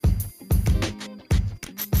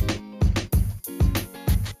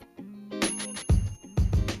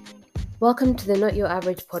Welcome to the Not Your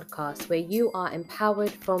Average podcast, where you are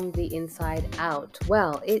empowered from the inside out.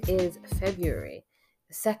 Well, it is February,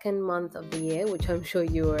 the second month of the year, which I'm sure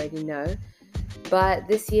you already know. But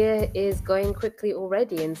this year is going quickly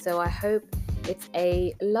already, and so I hope it's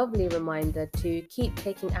a lovely reminder to keep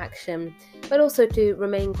taking action, but also to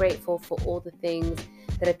remain grateful for all the things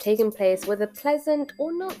that have taken place, whether pleasant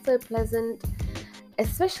or not so pleasant,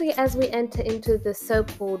 especially as we enter into the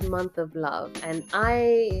so-called month of love. And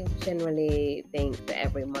I generally think that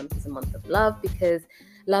every month is a month of love, because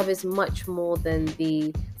love is much more than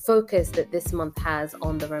the focus that this month has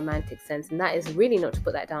on the romantic sense. And that is really not to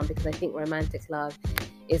put that down, because I think romantic love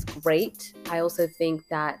is great. I also think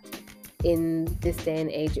that in this day and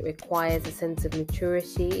age, it requires a sense of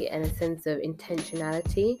maturity and a sense of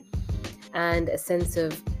intentionality and a sense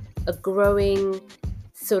of a growing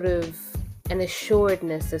sort of an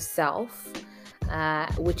assuredness of self,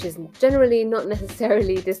 which is generally not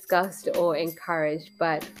necessarily discussed or encouraged,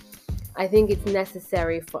 but I think it's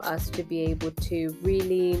necessary for us to be able to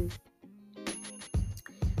really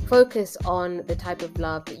focus on the type of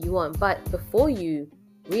love that you want. But before you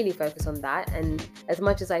really focus on that, and as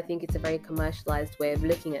much as I think it's a very commercialized way of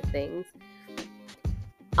looking at things,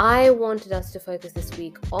 I wanted us to focus this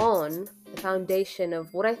week on the foundation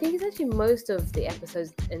of what I think is actually most of the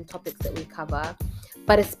episodes and topics that we cover,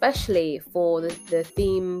 but especially for the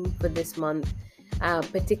theme for this month,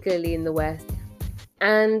 particularly in the West.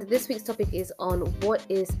 And this week's topic is on what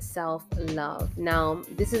is self-love. Now,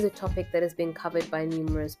 this is a topic that has been covered by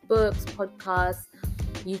numerous books, podcasts,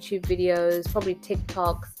 YouTube videos, probably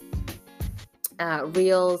TikToks,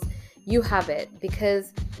 Reels. You have it,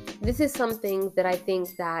 because this is something that I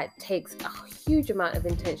think that takes a huge amount of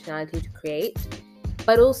intentionality to create,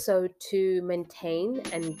 but also to maintain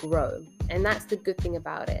and grow. And that's the good thing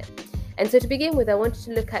about it. And so to begin with, I wanted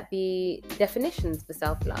to look at the definitions for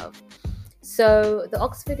self-love. So the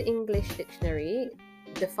Oxford English Dictionary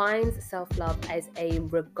defines self-love as a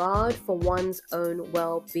regard for one's own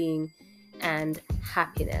well-being and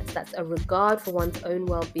happiness. That's a regard for one's own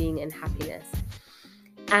well-being and happiness.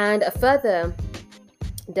 And a further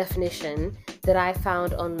definition that I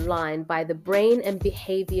found online by the Brain and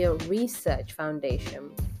Behavior Research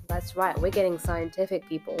Foundation. That's right, we're getting scientific,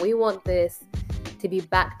 people. We want this to be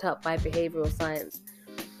backed up by behavioral science.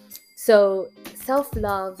 So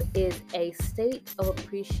self-love is a state of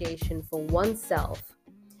appreciation for oneself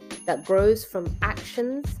that grows from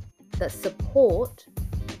actions that support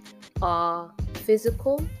our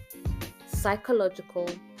physical, psychological,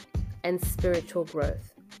 and spiritual growth.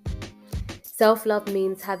 Self-love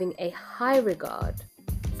means having a high regard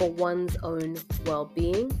for one's own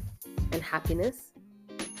well-being and happiness.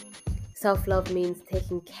 Self-love means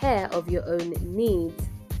taking care of your own needs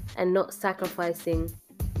and not sacrificing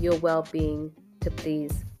your well-being to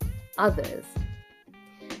please others.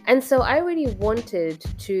 And so I really wanted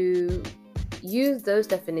to use those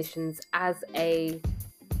definitions as a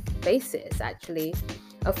basis, actually,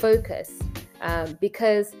 a focus,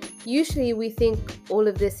 because usually we think all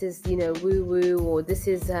of this is, woo-woo, or this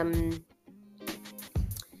is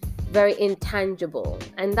very intangible.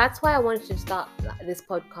 And that's why I wanted to start this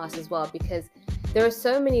podcast as well, because there are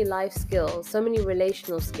so many life skills, so many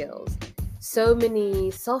relational skills, so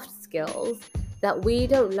many soft skills that we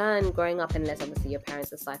don't learn growing up, unless obviously your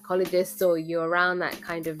parents are psychologists or you're around that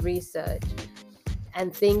kind of research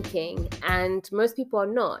and thinking, and most people are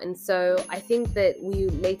not. And so I think that we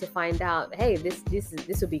later find out, hey, this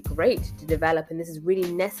would be great to develop, and this is really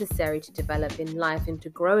necessary to develop in life and to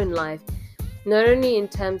grow in life, not only in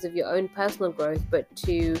terms of your own personal growth, but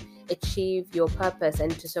to achieve your purpose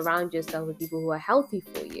and to surround yourself with people who are healthy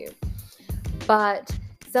for you. But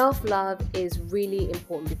self-love is really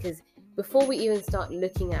important, because before we even start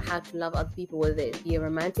looking at how to love other people, whether it be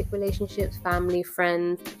romantic relationships, family,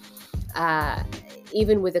 friends,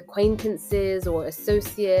 even with acquaintances or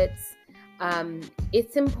associates,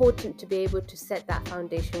 it's important to be able to set that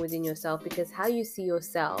foundation within yourself, because how you see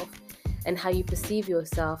yourself and how you perceive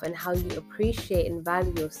yourself and how you appreciate and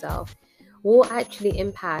value yourself will actually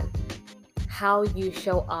impact how you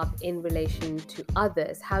show up in relation to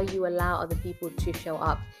others, how you allow other people to show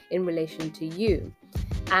up in relation to you.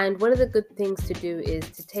 And one of the good things to do is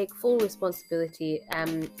to take full responsibility,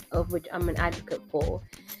 of which I'm an advocate for.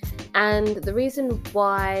 And the reason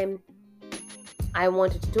why I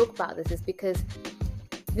wanted to talk about this is because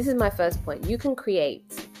this is my first point. You can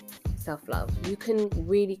create self-love. You can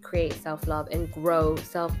really create self-love and grow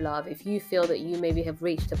self-love if you feel that you maybe have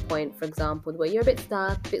reached a point, for example, where you're a bit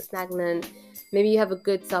stuck, a bit stagnant. Maybe you have a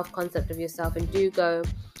good self-concept of yourself, and do go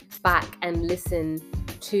back and listen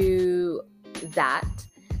to that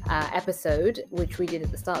episode, which we did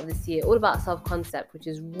at the start of this year, all about self-concept, which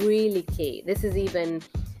is really key. This is even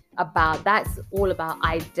about, that's all about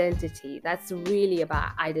identity. That's really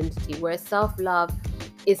about identity, whereas self-love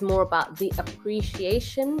is more about the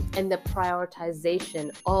appreciation and the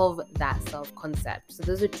prioritization of that self-concept. So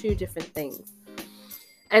those are two different things.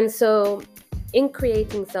 And so in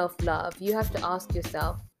creating self-love, you have to ask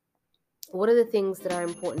yourself, what are the things that are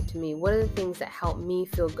important to me? What are the things that help me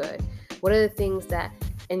feel good? What are the things that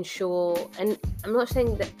ensure, and I'm not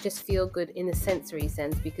saying that just feel good in a sensory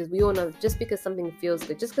sense, because we all know just because something feels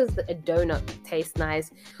good, just because a donut tastes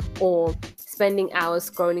nice, or spending hours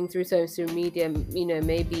scrolling through social media,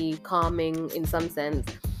 may be calming in some sense,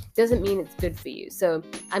 doesn't mean it's good for you. So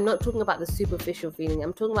I'm not talking about the superficial feeling.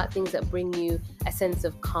 I'm talking about things that bring you a sense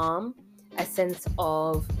of calm, a sense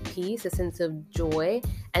of peace, a sense of joy,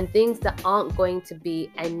 and things that aren't going to be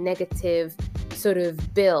a negative sort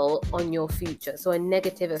of bill on your future. So a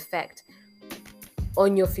negative effect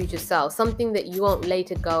on your future self, something that you won't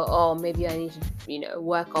later go, oh, maybe I need to,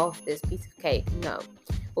 work off this piece of cake. No.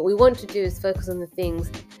 What we want to do is focus on the things,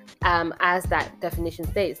 as that definition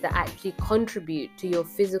states, that actually contribute to your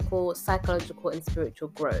physical, psychological, and spiritual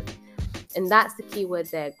growth. And that's the key word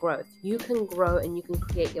there, growth. You can grow and you can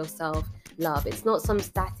create yourself love. It's not some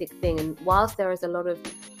static thing. And whilst there is a lot of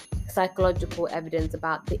psychological evidence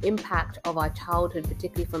about the impact of our childhood,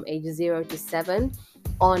 particularly from age 0 to 7,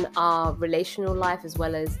 on our relational life, as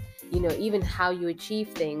well as, even how you achieve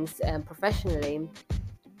things professionally,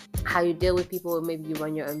 how you deal with people, maybe you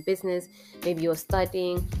run your own business, maybe you're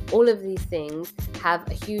studying, all of these things have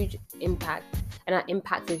a huge impact and are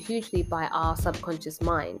impacted hugely by our subconscious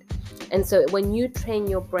mind. And so when you train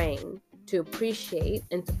your brain to appreciate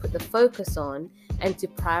and to put the focus on and to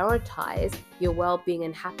prioritize your well-being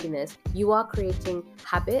and happiness, you are creating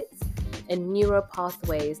habits and neural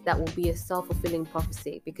pathways that will be a self-fulfilling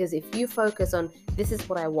prophecy. Because if you focus on, this is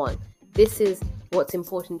what I want, this is what's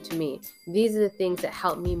important to me, these are the things that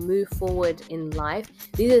help me move forward in life,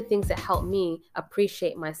 these are the things that help me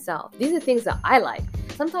appreciate myself, these are the things that I like.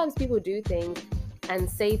 Sometimes people do things and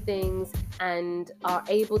say things and are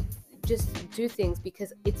able to just do things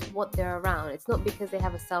because it's what they're around. It's not because they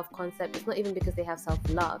have a self-concept. It's not even because they have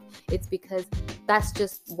self-love. It's because that's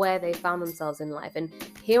just where they found themselves in life. And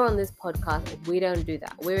here on this podcast, we don't do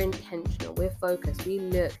that. We're intentional. We're focused. We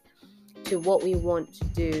look to what we want to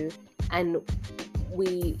do, and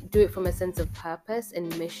we do it from a sense of purpose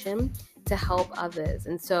and mission to help others.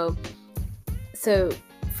 And so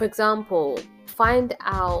for example, find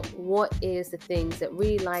out what is the things that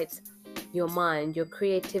really lights your mind, your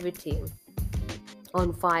creativity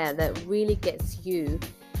on fire, that really gets you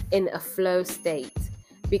in a flow state.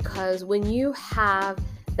 Because when you have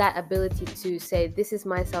that ability to say, this is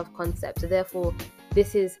my self-concept, so therefore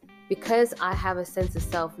this is because I have a sense of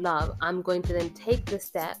self-love, I'm going to then take the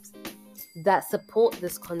steps that support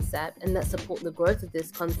this concept and that support the growth of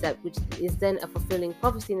this concept, which is then a fulfilling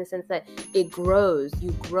prophecy in the sense that it grows.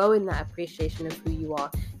 You grow in that appreciation of who you are.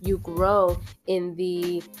 You grow in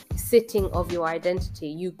the sitting of your identity.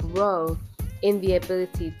 You grow in the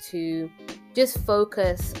ability to just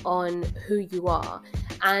focus on who you are.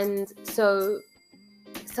 And so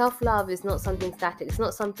self-love is not something static. It's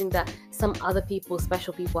not something that some other people,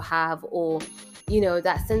 special people have, or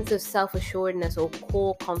that sense of self-assuredness or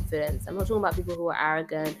core confidence. I'm not talking about people who are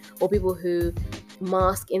arrogant or people who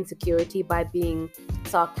mask insecurity by being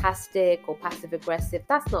sarcastic or passive-aggressive.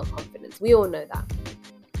 That's not confidence. We all know that.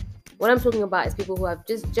 What I'm talking about is people who have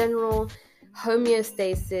just general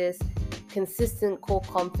homeostasis, consistent core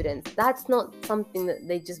confidence. That's not something that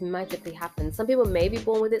they just magically happen. Some people may be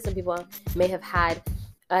born with it. Some people may have had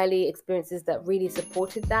early experiences that really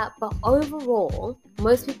supported that, but overall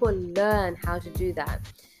most people learn how to do that.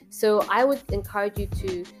 So I would encourage you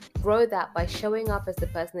to grow that by showing up as the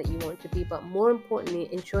person that you want to be, but more importantly,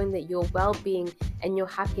 ensuring that your well-being and your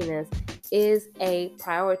happiness is a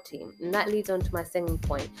priority. And that leads on to my second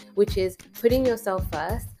point, which is putting yourself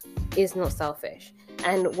first is not selfish.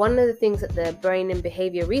 And one of the things that the Brain and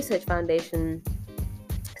Behavior Research Foundation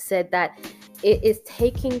said, that it is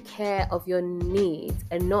taking care of your needs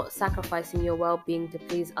and not sacrificing your well-being to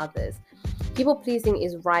please others. People pleasing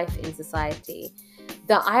is rife in society.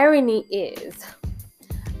 The irony is,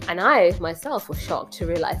 and I myself was shocked to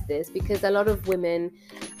realize this, because a lot of women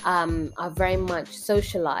are very much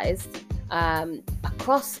socialized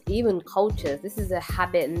across even cultures. This is a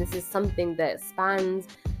habit, and this is something that spans,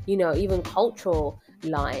 even cultural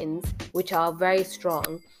lines, which are very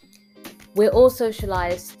strong. We're all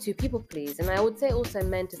socialized to people please, and I would say also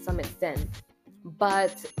men to some extent,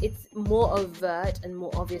 but it's more overt and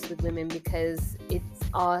more obvious with women because it's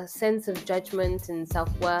our sense of judgment and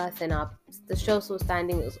self-worth and the social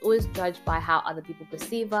standing is always judged by how other people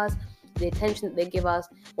perceive us, the attention that they give us,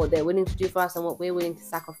 what they're willing to do for us, and what we're willing to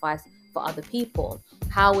sacrifice for other people.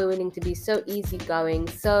 How we're willing to be so easygoing,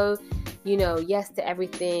 so, yes to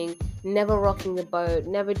everything, never rocking the boat,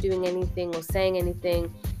 never doing anything or saying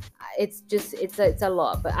anything. It's a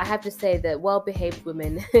lot. But I have to say that well-behaved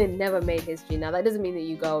women never made history. Now, that doesn't mean that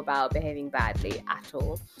you go about behaving badly at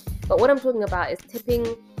all. But what I'm talking about is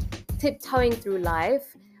tiptoeing through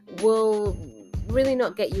life will really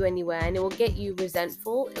not get you anywhere, and it will get you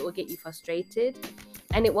resentful, it will get you frustrated,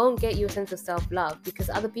 and it won't get you a sense of self-love, because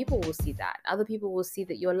other people will see that. Other people will see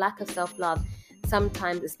that your lack of self-love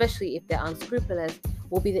sometimes, especially if they're unscrupulous,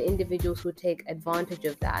 will be the individuals who take advantage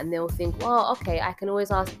of that, and they'll think, well, okay, I can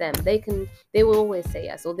always ask them. They will always say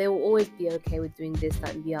yes, or they will always be okay with doing this,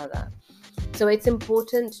 that, and the other. So it's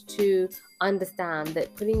important to understand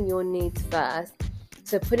that putting your needs first,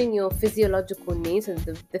 so putting your physiological needs and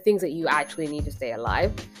the things that you actually need to stay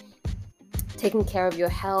alive, taking care of your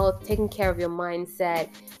health, taking care of your mindset,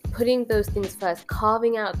 putting those things first,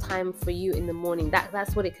 carving out time for you in the morning.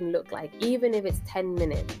 That's what it can look like, even if it's 10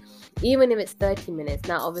 minutes, even if it's 30 minutes.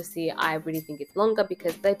 Now, obviously, I really think it's longer,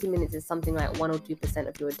 because 30 minutes is something like 1 or 2%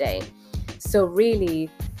 of your day. So really,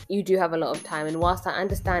 you do have a lot of time. And whilst I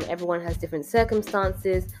understand everyone has different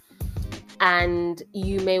circumstances, and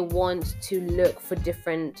you may want to look for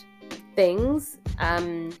different things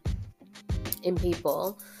in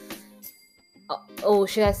people, or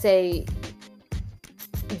should I say,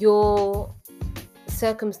 your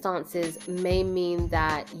circumstances may mean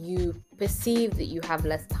that you perceive that you have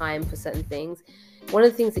less time for certain things. One of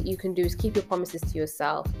the things that you can do is keep your promises to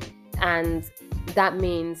yourself, and that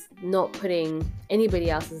means not putting anybody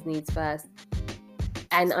else's needs first,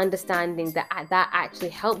 and understanding that actually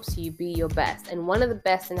helps you be your best. And one of the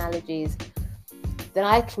best analogies that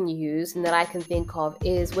I can use and that I can think of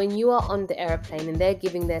is when you are on the airplane and they're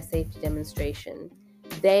giving their safety demonstration,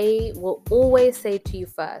 they will always say to you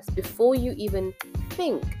first, before you even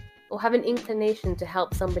think or have an inclination to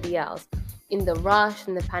help somebody else, in the rush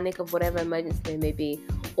and the panic of whatever emergency there may be,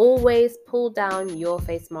 always pull down your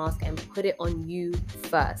face mask and put it on you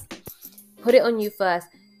first. Put it on you first.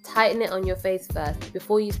 Tighten it on your face first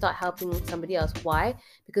before you start helping somebody else. Why?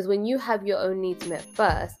 Because when you have your own needs met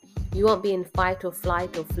first, you won't be in fight or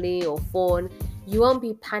flight or flee or fawn. You won't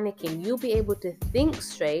be panicking. You'll be able to think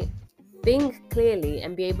straight, think clearly,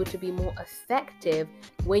 and be able to be more effective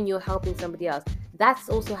when you're helping somebody else. That's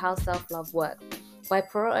also how self-love works. By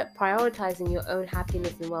prioritizing your own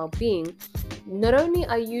happiness and well-being, not only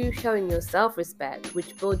are you showing your self-respect,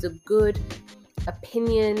 which builds a good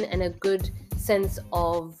opinion and a good sense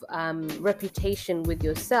of reputation with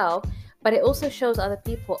yourself, but it also shows other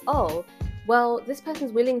people, oh, well, this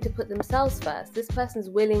person's willing to put themselves first. This person's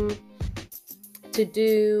willing to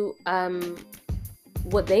do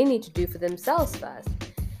what they need to do for themselves first.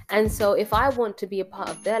 And so if I want to be a part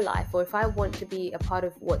of their life, or if I want to be a part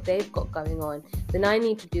of what they've got going on, then I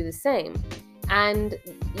need to do the same. And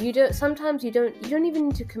sometimes you don't even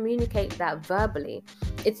need to communicate that verbally.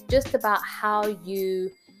 It's just about how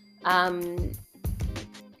you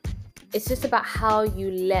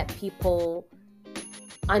let people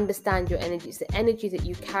understand your energy. It's the energy that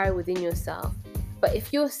you carry within yourself. But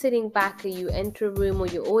if you're sitting back, or you enter a room, or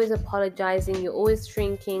you're always apologizing, you're always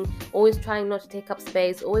shrinking, always trying not to take up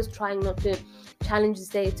space, always trying not to challenge the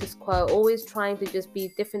status quo, always trying to just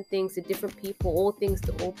be different things to different people, all things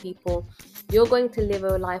to all people, you're going to live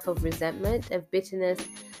a life of resentment, of bitterness,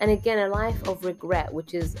 and again, a life of regret,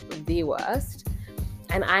 which is the worst.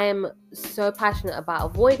 And I am so passionate about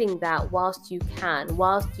avoiding that whilst you can,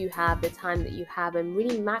 whilst you have the time that you have, and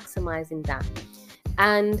really maximizing that.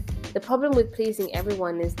 And the problem with pleasing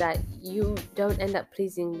everyone is that you don't end up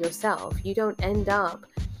pleasing yourself. You don't end up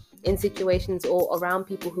in situations or around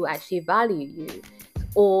people who actually value you,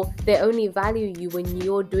 or they only value you when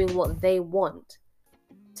you're doing what they want.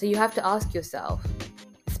 So you have to ask yourself,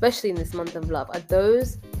 especially in this month of love, are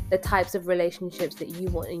those the types of relationships that you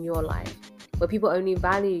want in your life, where people only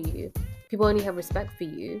value you, people only have respect for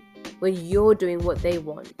you when you're doing what they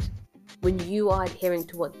want, when you are adhering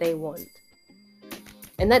to what they want?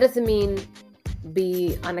 And that doesn't mean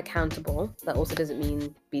be unaccountable. That also doesn't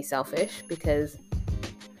mean be selfish, because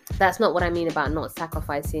that's not what I mean about not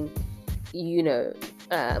sacrificing, your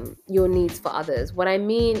needs for others. What I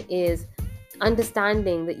mean is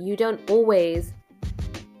understanding that you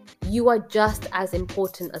are just as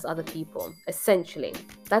important as other people, essentially.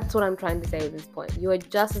 That's what I'm trying to say with this point. You are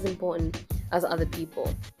just as important as other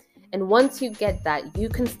people. And once you get that, you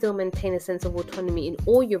can still maintain a sense of autonomy in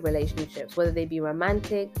all your relationships, whether they be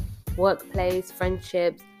romantic, workplace,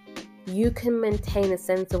 friendships, you can maintain a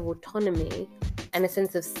sense of autonomy and a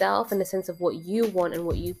sense of self and a sense of what you want and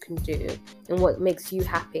what you can do and what makes you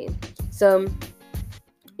happy. So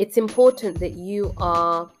it's important that you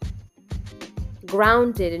are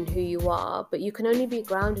grounded in who you are, but you can only be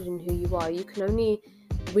grounded in who you are. You can only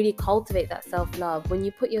really cultivate that self-love when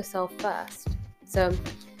you put yourself first. So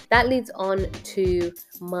that leads on to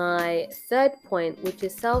my third point, which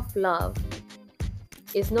is self-love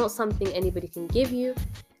is not something anybody can give you,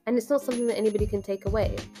 and it's not something that anybody can take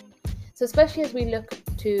away. So especially as we look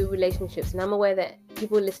to relationships, and I'm aware that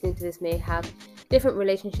people listening to this may have different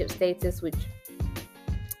relationship status, which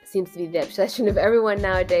seems to be the obsession of everyone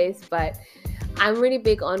nowadays, but I'm really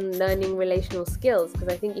big on learning relational skills, because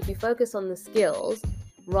I think if you focus on the skills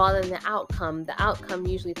rather than the outcome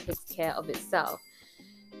usually takes care of itself.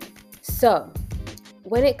 So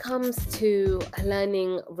when it comes to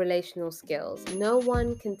learning relational skills, no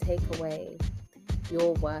one can take away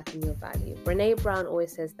your worth and your value. Brené Brown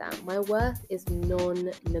always says that my worth is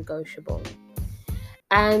non-negotiable.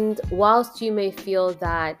 And whilst you may feel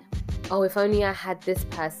that, oh, if only I had this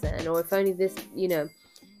person, or if only this,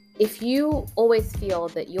 if you always feel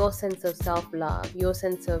that your sense of self-love, your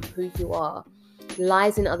sense of who you are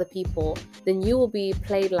lies in other people, then you will be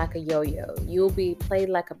played like a yo-yo. You will be played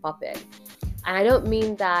like a puppet. And I don't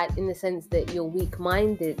mean that in the sense that you're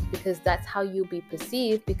weak-minded, because that's how you'll be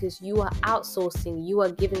perceived, because you are outsourcing, you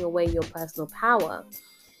are giving away your personal power.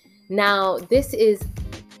 Now, this is,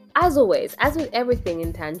 as always, as with everything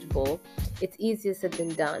intangible, it's easier said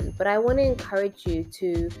than done. But I want to encourage you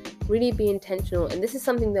to really be intentional. And this is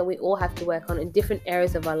something that we all have to work on in different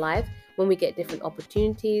areas of our life, when we get different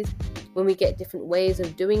opportunities, when we get different ways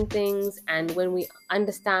of doing things, and when we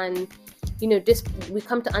understand, we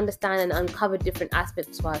come to understand and uncover different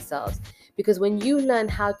aspects of ourselves. Because when you learn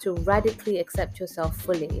how to radically accept yourself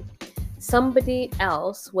fully, somebody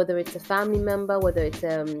else, whether it's a family member, whether it's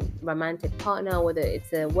a romantic partner, whether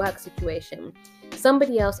it's a work situation,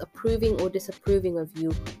 somebody else approving or disapproving of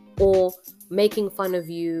you, or making fun of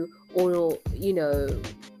you, or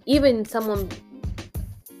even someone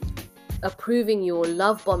approving you or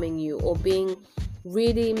love bombing you or being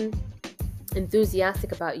really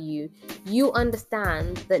enthusiastic about you, you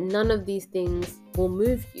understand that none of these things will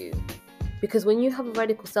move you. Because when you have a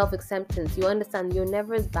radical self-acceptance, you understand you're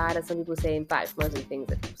never as bad as some people say. In fact, most of the things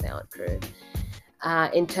that people say aren't true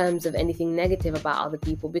in terms of anything negative about other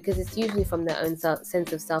people, because it's usually from their own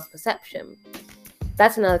sense of self-perception.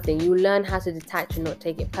 That's another thing. You learn how to detach and not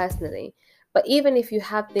take it personally. But even if you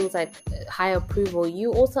have things like high approval,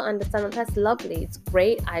 you also understand that that's lovely. It's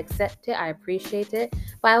great. I accept it. I appreciate it.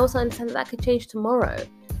 But I also understand that could change tomorrow.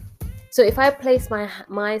 So if I place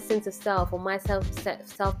my sense of self, or my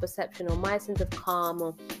self-perception, or my sense of calm,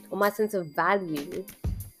 or my sense of value,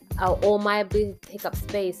 or my ability to take up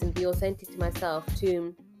space and be authentic to myself,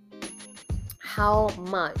 to how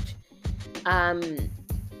much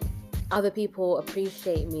other people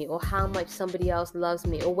appreciate me, or how much somebody else loves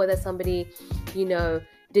me, or whether somebody,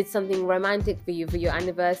 did something romantic for you for your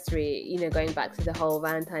anniversary, going back to the whole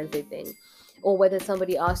Valentine's Day thing, or whether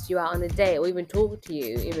somebody asked you out on a date or even talked to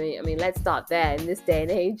you. Let's start there in this day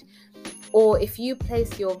and age. Or if you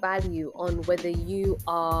place your value on whether you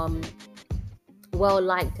are well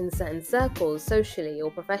liked in certain circles, socially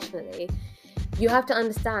or professionally, you have to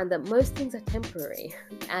understand that most things are temporary.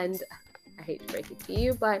 And I hate to break it to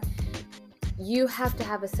you, but you have to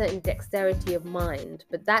have a certain dexterity of mind.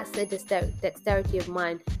 But that's a dexterity of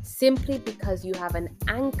mind simply because you have an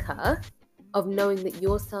anchor of knowing that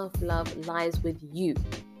your self-love lies with you.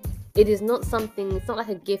 It is not something, it's not like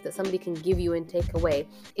a gift that somebody can give you and take away.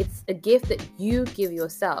 It's a gift that you give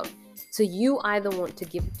yourself. So you either want to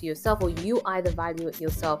give it to yourself, or you either value it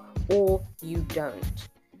yourself, or you don't.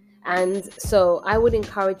 And so I would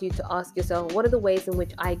encourage you to ask yourself, what are the ways in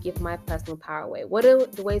which I give my personal power away? What are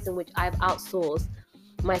the ways in which I've outsourced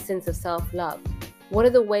my sense of self-love? What are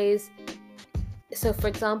the ways? So for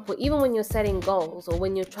example, even when you're setting goals, or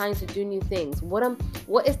when you're trying to do new things, what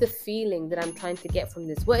is the feeling that I'm trying to get from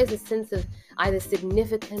this? What is the sense of either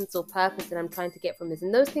significance or purpose that I'm trying to get from this?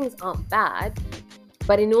 And those things aren't bad,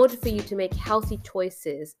 but in order for you to make healthy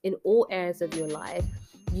choices in all areas of your life,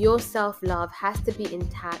 your self-love has to be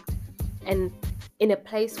intact and in a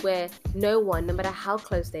place where no one, no matter how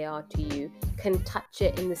close they are to you, can touch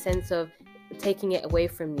it in the sense of taking it away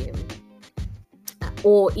from you,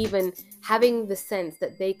 or even having the sense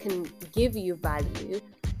that they can give you value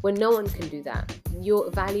when no one can do that. Your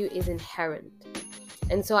value is inherent.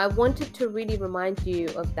 And so I wanted to really remind you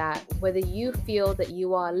of that, whether you feel that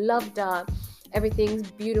you are loved up, everything's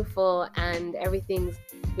beautiful and everything's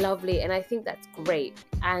lovely, and I think that's great.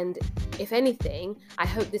 And if anything, I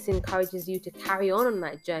hope this encourages you to carry on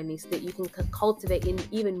that journey so that you can cultivate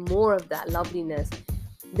even more of that loveliness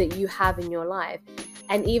that you have in your life.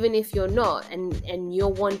 And even if you're not, and you're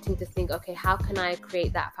wanting to think, okay, how can I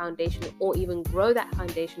create that foundation, or even grow that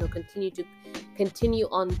foundation, or continue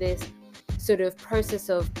on this sort of process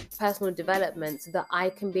of personal development so that I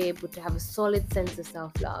can be able to have a solid sense of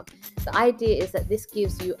self-love. The idea is that this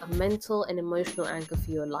gives you a mental and emotional anchor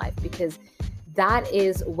for your life, because that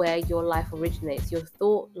is where your life originates. Your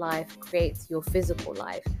thought life creates your physical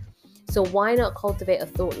life. So why not cultivate a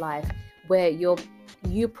thought life where you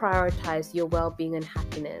prioritize your well-being and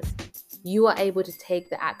happiness? You are able to take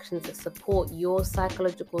the actions that support your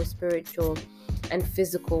psychological, spiritual, and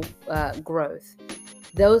physical growth.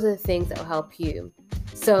 Those are the things that will help you.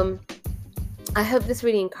 So I hope this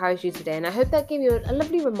really encouraged you today, and I hope that gave you a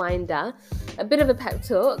lovely reminder, a bit of a pep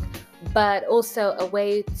talk, but also a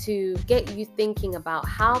way to get you thinking about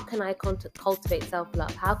how can I cultivate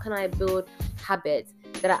self-love? How can I build habits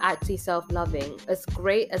that are actually self-loving? As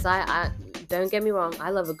great as I don't get me wrong, I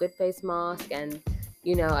love a good face mask and,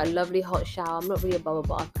 a lovely hot shower. I'm not really a bubble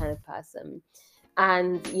bath kind of person.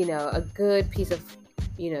 And, a good piece of,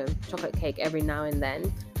 chocolate cake every now and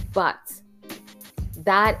then. But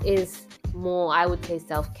that is more, I would say,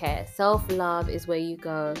 self-care. Self-love is where you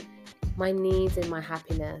go, my needs and my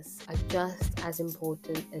happiness are just as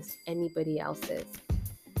important as anybody else's.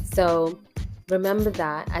 So remember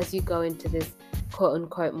that as you go into this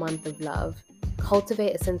quote-unquote month of love,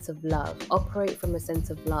 cultivate a sense of love, operate from a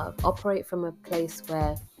sense of love, operate from a place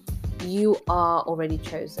where you are already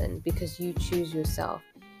chosen because you choose yourself.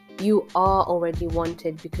 You are already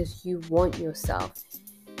wanted because you want yourself.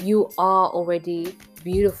 You are already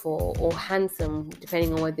beautiful or handsome,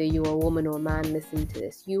 depending on whether you're a woman or a man listening to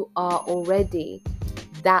this. You are already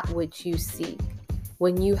that which you seek.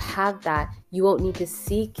 When you have that, you won't need to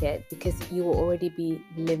seek it because you will already be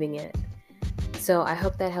living it. So I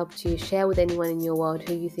hope that helped you. Share with anyone in your world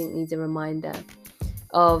who you think needs a reminder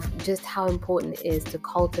of just how important it is to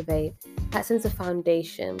cultivate that sense of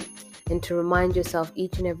foundation and to remind yourself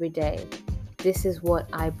each and every day, this is what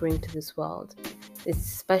I bring to this world. It's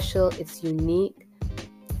special, it's unique,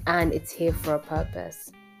 and it's here for a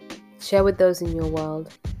purpose. Share with those in your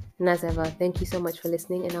world. And as ever, thank you so much for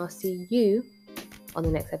listening, and I'll see you on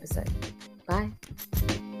the next episode. Bye.